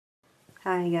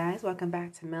Hi guys, welcome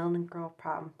back to Melanin Girl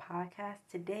Problem Podcast.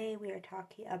 Today we are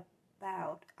talking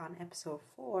about, on episode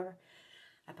 4,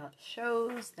 about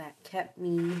shows that kept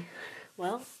me,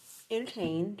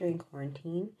 entertained during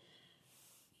quarantine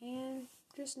and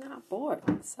just not bored.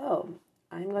 So,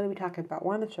 I'm going to be talking about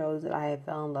one of the shows that I have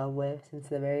fell in love with since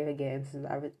the very beginning, since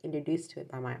I was introduced to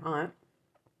it by my aunt.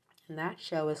 And that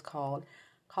show is called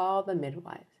The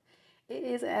Midwife. It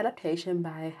is an adaptation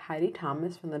by Heidi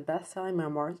Thomas from the best-selling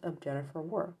memoirs of Jennifer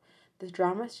Worth. This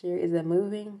drama series is a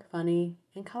moving, funny,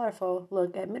 and colorful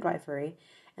look at midwifery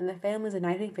and the families in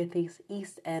 1950s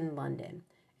East End London.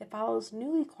 It follows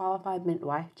newly qualified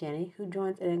midwife Jenny, who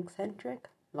joins an eccentric,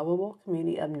 lovable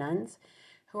community of nuns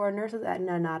who are nurses at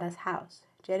Nanada's house.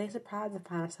 Jenny is surprised to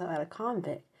find herself at a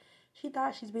convent. She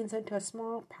thought she's being sent to a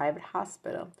small, private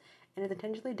hospital, and is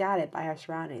intentionally doubted by her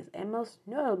surroundings, and most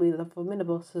notably the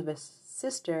formidable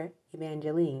sister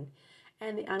Evangeline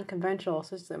and the unconventional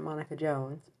sister Monica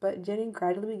Jones. But Jenny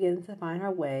gradually begins to find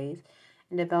her ways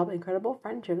and develop incredible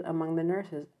friendships among the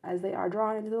nurses as they are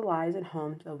drawn into the lives and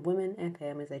homes of women and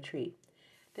families they treat.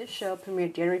 This show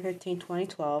premiered January 15,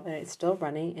 2012, and it's still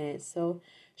running, and it's still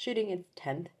shooting its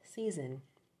 10th season.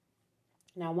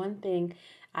 Now, one thing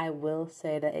I will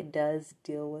say that it does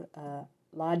deal with a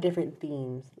lot of different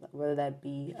themes, whether that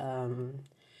be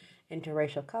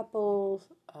interracial couples,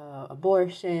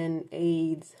 abortion,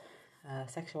 AIDS,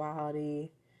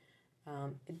 sexuality.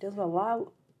 It deals with a lot of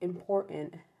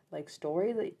important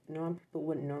stories that normal people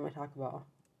wouldn't normally talk about.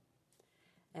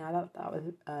 And I thought that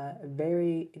was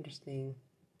very interesting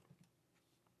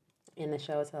in the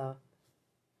show as well.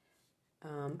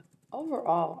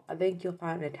 Overall, I think you'll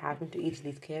find an attachment to each of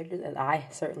these characters, as I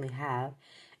certainly have.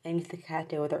 And each of the cats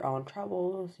deal with their own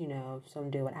troubles.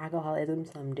 Some deal with alcoholism,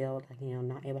 some deal with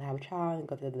not able to have a child and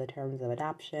go through the terms of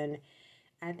adoption.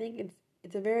 I think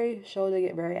it's a very show to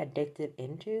get very addicted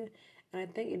into, and I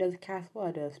think it does cast well.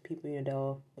 It does people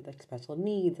deal with special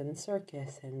needs and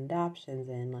circus and adoptions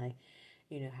and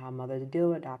how mothers deal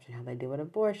with adoption, how they deal with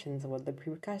abortions, what the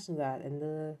repercussions are, and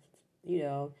the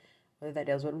whether that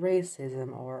deals with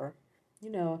racism or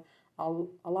all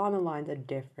along the lines of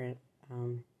different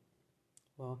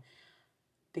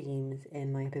themes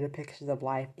and the depictions of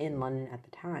life in London at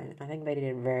the time. I think they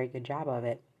did a very good job of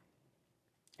it.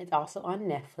 It's also on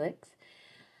Netflix,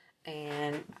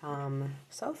 and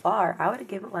so far I would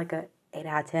give it a 8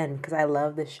 out of 10 because I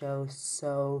love the show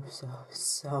so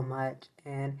much,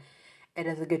 and it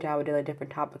does a good job of dealing with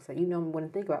different topics that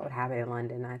wouldn't think about what happened in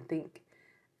London. I think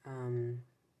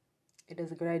it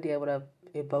does a good idea of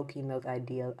evoking those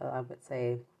ideas, I would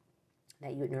say,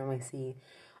 that you would normally see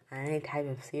on any type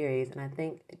of series, and I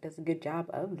think it does a good job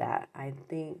of that. I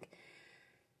think,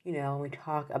 when we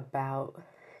talk about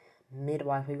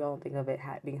midwife, we don't think of it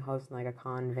being hosted in a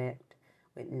convent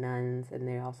with nuns, and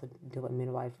they also deal with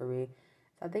midwifery.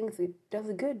 So I think it does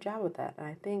a good job with that, and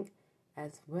I think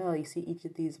as well, you see each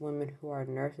of these women who are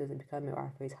nurses and become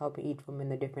midwiferys helping each woman in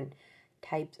the different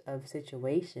types of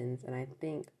situations, and I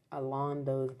think along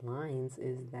those lines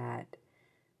is that,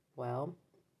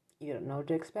 you don't know what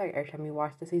to expect. Every time you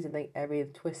watch the season, every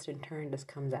twist and turn just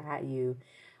comes at you.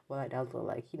 Well, it does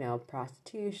look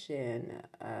prostitution,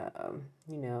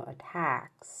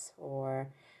 attacks, or,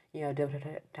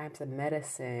 different types of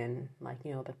medicine,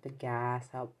 the gas,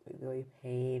 help really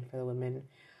pain for the women,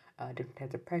 different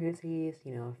types of pregnancies,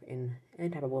 in any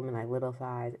type of woman, little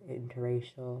size,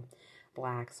 interracial,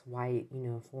 blacks, white,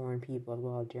 foreign people as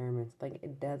well, Germans.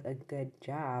 It does a good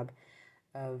job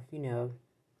of,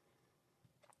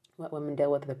 what women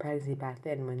dealt with the pregnancy back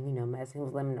then when, medicine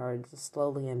was limited or just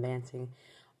slowly advancing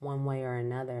one way or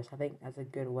another. So I think that's a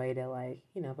good way to,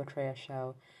 portray a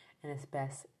show in its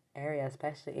best area,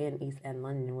 especially in East End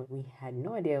London, where we had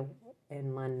no idea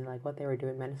in London, what they were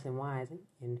doing medicine-wise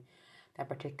in that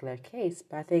particular case.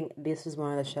 But I think this is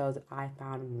one of the shows that I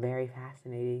found very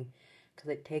fascinating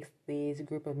because it takes these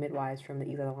group of midwives from the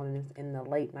East End London in the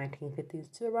late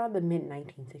 1950s to around the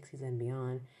mid-1960s and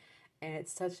beyond. And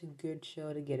it's such a good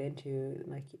show to get into.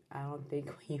 I don't think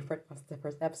when you first watch the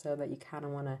first episode that you kind of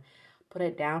want to put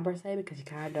it down per se, because you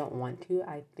kind of don't want to.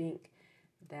 I think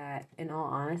that, in all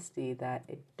honesty, that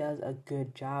it does a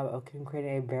good job of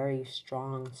creating a very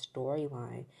strong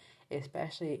storyline,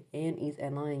 especially in East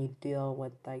End London. You deal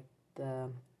with the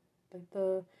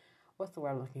what's the word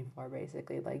I'm looking for?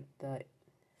 Basically, the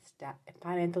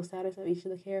financial status of each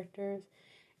of the characters,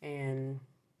 and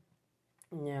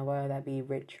whether that be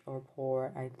rich or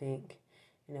poor. I think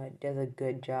it does a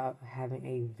good job of having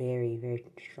a very, very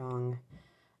strong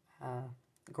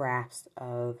grasp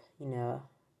of the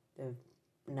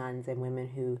nuns and women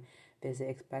who visit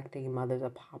expecting mothers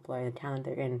of popular and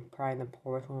talented and providing the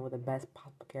poorest women with the best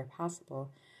possible care possible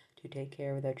to take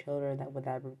care of their children,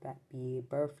 that be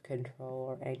birth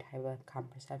control or any type of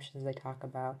contraceptions they talk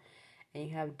about. And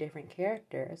you have different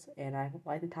characters, and I would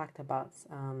like to talk about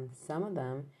some of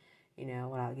them,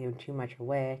 without giving too much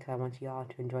away, because I want you all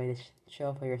to enjoy this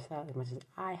show for yourself as much as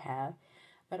I have.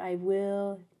 But I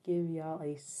will give y'all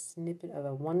a snippet of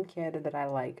the one character that I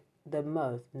like the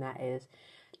most, and that is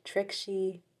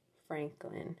Trixie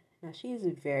Franklin. Now, she's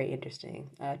very interesting.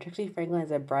 Trixie Franklin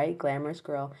is a bright, glamorous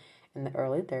girl in the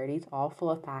early 30s, all full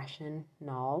of fashion,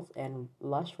 knolls, and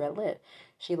lush red lip.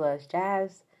 She loves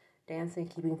jazz, dancing,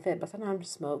 keeping fit, but sometimes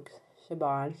smokes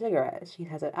Chabon cigarettes. She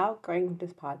has an outgoing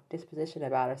disposition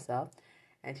about herself,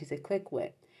 and she's a quick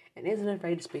wit, and isn't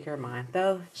afraid to speak her mind,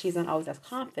 though she's not always as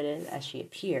confident as she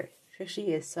appears.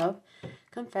 Trixie is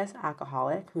self-confessed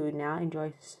alcoholic who now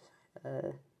enjoys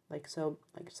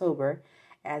sober,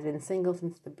 has been single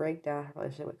since the breakdown of her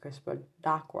relationship with Christopher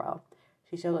Dockwell.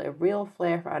 She shows a real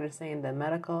flair for understanding the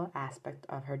medical aspect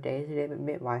of her day-to-day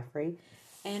midwifery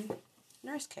and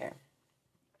nurse care.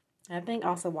 I think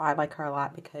also why I like her a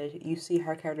lot, because you see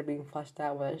her character being fleshed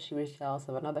out, whether she was jealous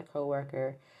of another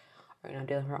coworker, or dealing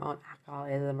with her own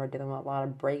alcoholism, or dealing with a lot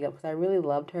of breakups. I really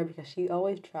loved her because she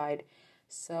always tried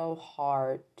so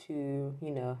hard to,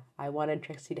 I wanted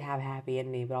Trixie to have a happy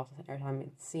ending, but also every time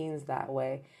it seems that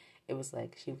way, it was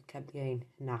like she kept getting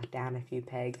knocked down a few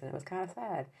pegs, and it was kind of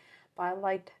sad. But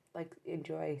I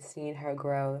enjoy seeing her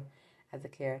grow as a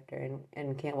character,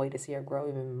 and can't wait to see her grow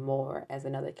even more as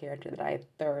another character that I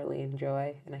thoroughly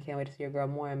enjoy, and I can't wait to see her grow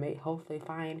more and may hopefully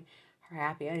find her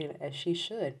happy ending, as she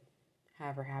should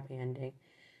have her happy ending.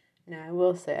 Now, I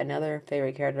will say another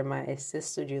favorite character of mine is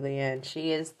Sister Julianne.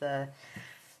 She is the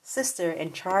sister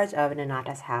in charge of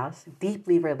Nonnatus house,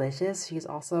 deeply religious. She's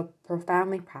also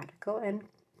profoundly practical and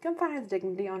confines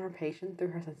dignity on her patients through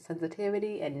her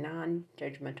sensitivity and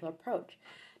non-judgmental approach.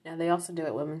 Now, they also deal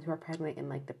with women who are pregnant in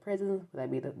the prisons, whether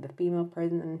that be the female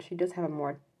prison, and she does have a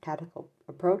more tactical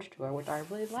approach to her, which I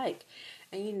really like.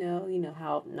 And you know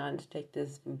how nuns take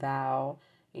this vow,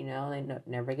 they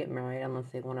never get married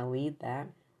unless they want to lead that,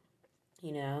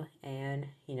 and,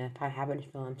 if I happen to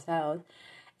feel themselves.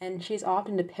 And she's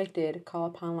often depicted, call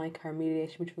upon her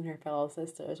mediation between her fellow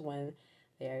sisters when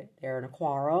they're in a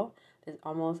quarrel. There's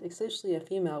almost exclusively a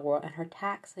female world, and her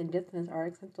tact and distance are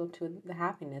essential to the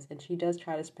happiness. And she does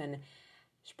try to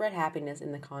spread happiness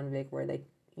in the convict, where they,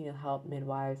 help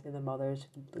midwives and the mothers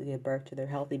give birth to their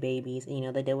healthy babies.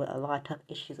 And, they deal with a lot of tough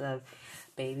issues of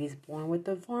babies born with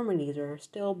deformities or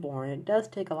stillborn. It does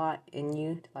take a lot in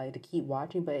you to keep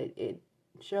watching, but it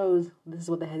shows this is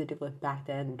what they had to deal with back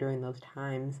then during those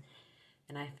times.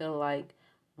 And I feel like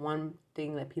one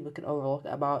thing that people could overlook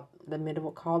about the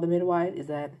midwife is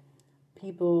that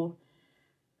people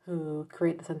who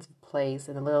create the sense of place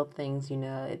and the little things,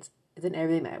 it's in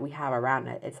everything that we have around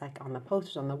it. It's on the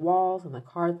posters on the walls and the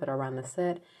cards that are around the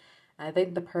set. And I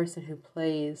think the person who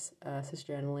plays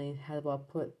Sister Emily has well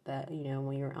put that,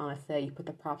 when you're on a set, you put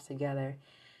the props together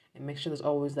and make sure there's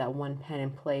always that one pen in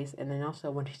place. And then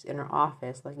also when she's in her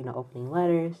office, opening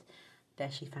letters,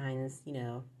 that she finds,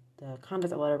 the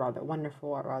contents of the letter rather wonderful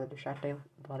or rather distracting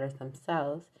letters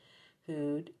themselves,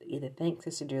 who either thank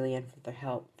Sister Julianne for their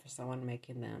help for someone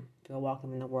making them feel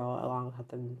welcome in the world, along with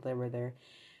helping them deliver their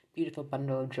beautiful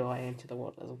bundle of joy into the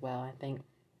world as well. I think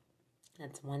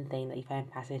that's one thing that you find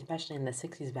fascinating, especially in the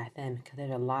 60s back then, because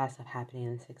there's a lot of stuff happening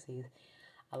in the 60s.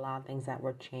 A lot of things that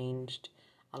were changed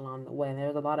along the way. And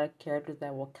there's a lot of characters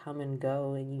that will come and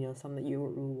go, and, some that you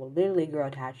will literally grow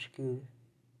attached to.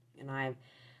 And I've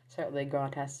certainly grown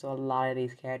attached to a lot of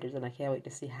these characters, and I can't wait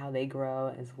to see how they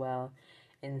grow as well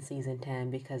in season 10,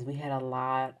 because we had a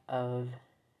lot of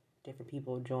different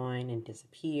people join and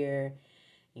disappear,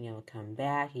 come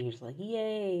back, and you're just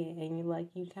yay, and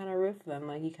you kind of root for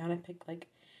them, you kind of pick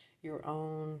your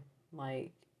own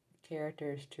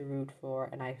characters to root for.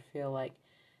 And I feel like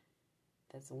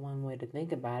that's one way to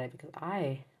think about it, because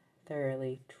I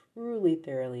truly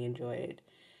enjoyed it.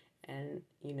 And,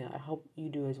 I hope you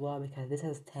do as well, because this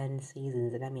has 10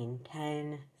 seasons, and I mean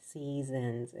 10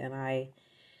 seasons, and I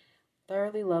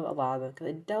thoroughly love a lot of them, because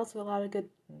it deals with a lot of good,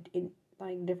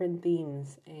 different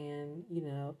themes, and,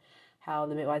 how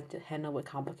the midwives handle with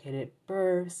complicated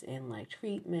births, and,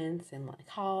 treatments, and,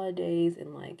 holidays,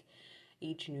 and,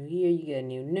 each new year you get a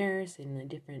new nurse, and the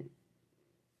different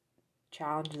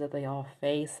challenges that they all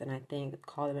face. And I think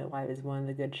Call the Midwife is one of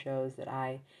the good shows that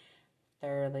I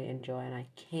thoroughly enjoy, and I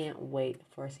can't wait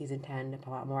for season 10 to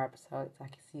come out more episodes so I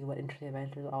can see what interesting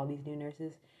adventures all these new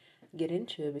nurses get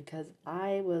into, because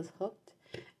I was hooked,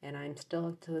 and I'm still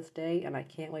hooked to this day, and I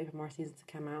can't wait for more seasons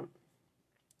to come out.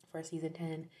 for season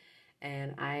 10.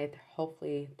 And I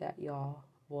hopefully that y'all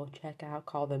will check out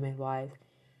Call the Midwife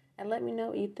and let me know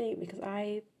what you think, because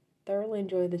I thoroughly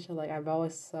enjoyed the show. Like, I've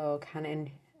always kind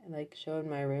of showed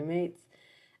my roommates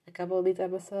a couple of these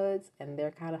episodes, and they're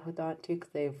kind of hooked on it too,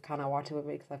 because they've kind of watched it with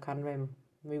me, because I've kind of been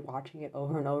rewatching it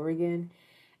over and over again.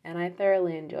 And I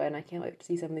thoroughly enjoy it, and I can't wait to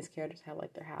see some of these characters have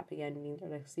like their happy endings, or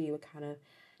to see what kind of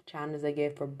challenges they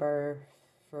give for birth,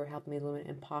 for helping these women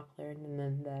unpopular, and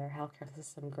then their healthcare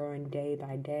system growing day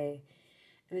by day.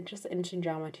 And it's just an interesting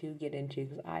drama to get into,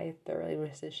 because I thoroughly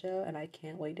miss this show, and I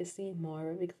can't wait to see more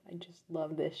of it, because I just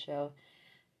love this show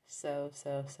so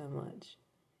much.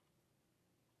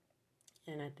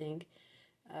 And I think,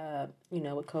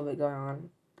 with COVID going on,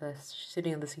 the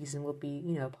shooting of the season will be,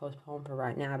 postponed for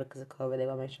right now because of COVID. They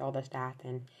want to make sure all their staff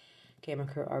and camera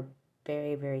crew are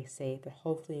very, very safe. But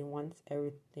hopefully once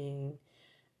everything,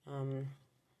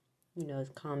 is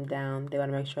calmed down, they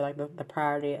want to make sure, like, the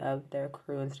priority of their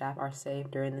crew and staff are safe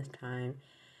during this time.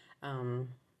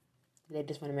 They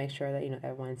just want to make sure that,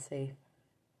 everyone's safe,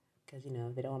 because,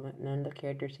 they don't want none of the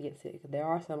characters to get sick. There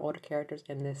are some older characters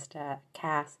in this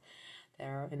cast that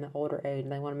are in the older age,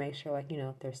 and they want to make sure,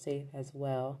 they're safe as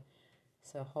well.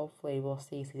 So hopefully we'll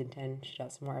see season 10 shoot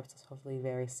out some more episodes, hopefully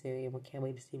very soon, and we can't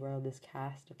wait to see where this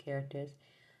cast of characters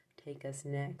take us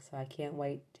next. So I can't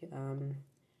wait to,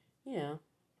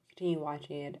 continue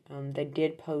watching it. They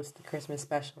did post the Christmas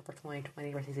special for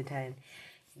 2020 for season 10,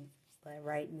 but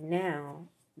right now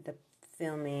the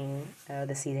filming of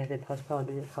the season has been postponed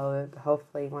due to COVID. But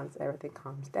hopefully once everything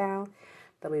calms down,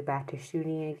 they'll be back to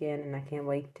shooting again, and I can't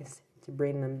wait to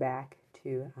bring them back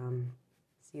to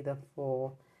see the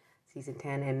full season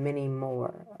 10 and many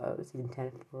more of season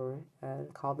 10 for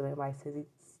Call the Midwife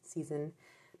season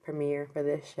premiere for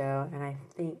this show. And I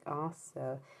think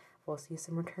also we'll see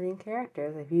some returning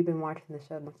characters. If you've been watching the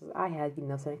show as much as I have,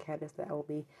 certain characters that will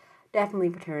be definitely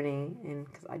returning, and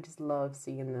because I just love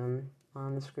seeing them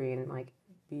on the screen, like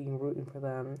being rooting for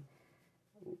them,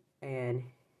 and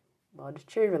just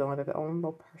cheering for them, like their own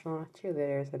little personal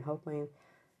cheerleaders, and hoping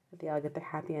that they all get their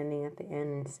happy ending at the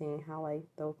end, and seeing how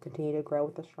they'll continue to grow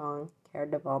with the strong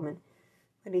character development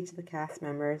with each of the cast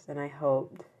members. And I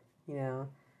hope,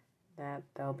 that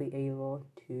they'll be able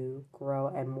to grow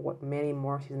and many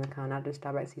more seasons to come, not just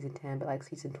stop at season 10, but like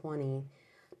season 20,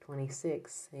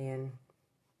 26, and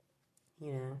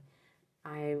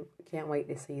I can't wait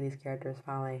to see these characters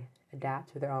finally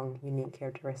adapt to their own unique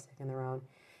characteristics and their own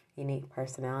unique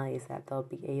personalities, that they'll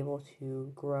be able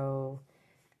to grow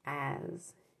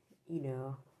as,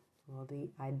 the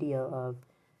ideal of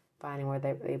finding where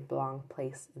they belong,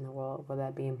 place in the world, whether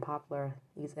that be in popular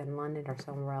either in London or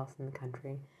somewhere else in the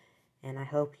country. And I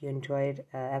hope you enjoyed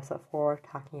episode 4,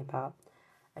 talking about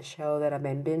a show that I've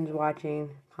been binge watching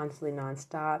constantly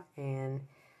nonstop, and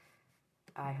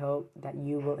I hope that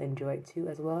you will enjoy it too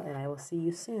as well, and I will see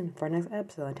you soon for our next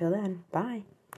episode. Until then, bye.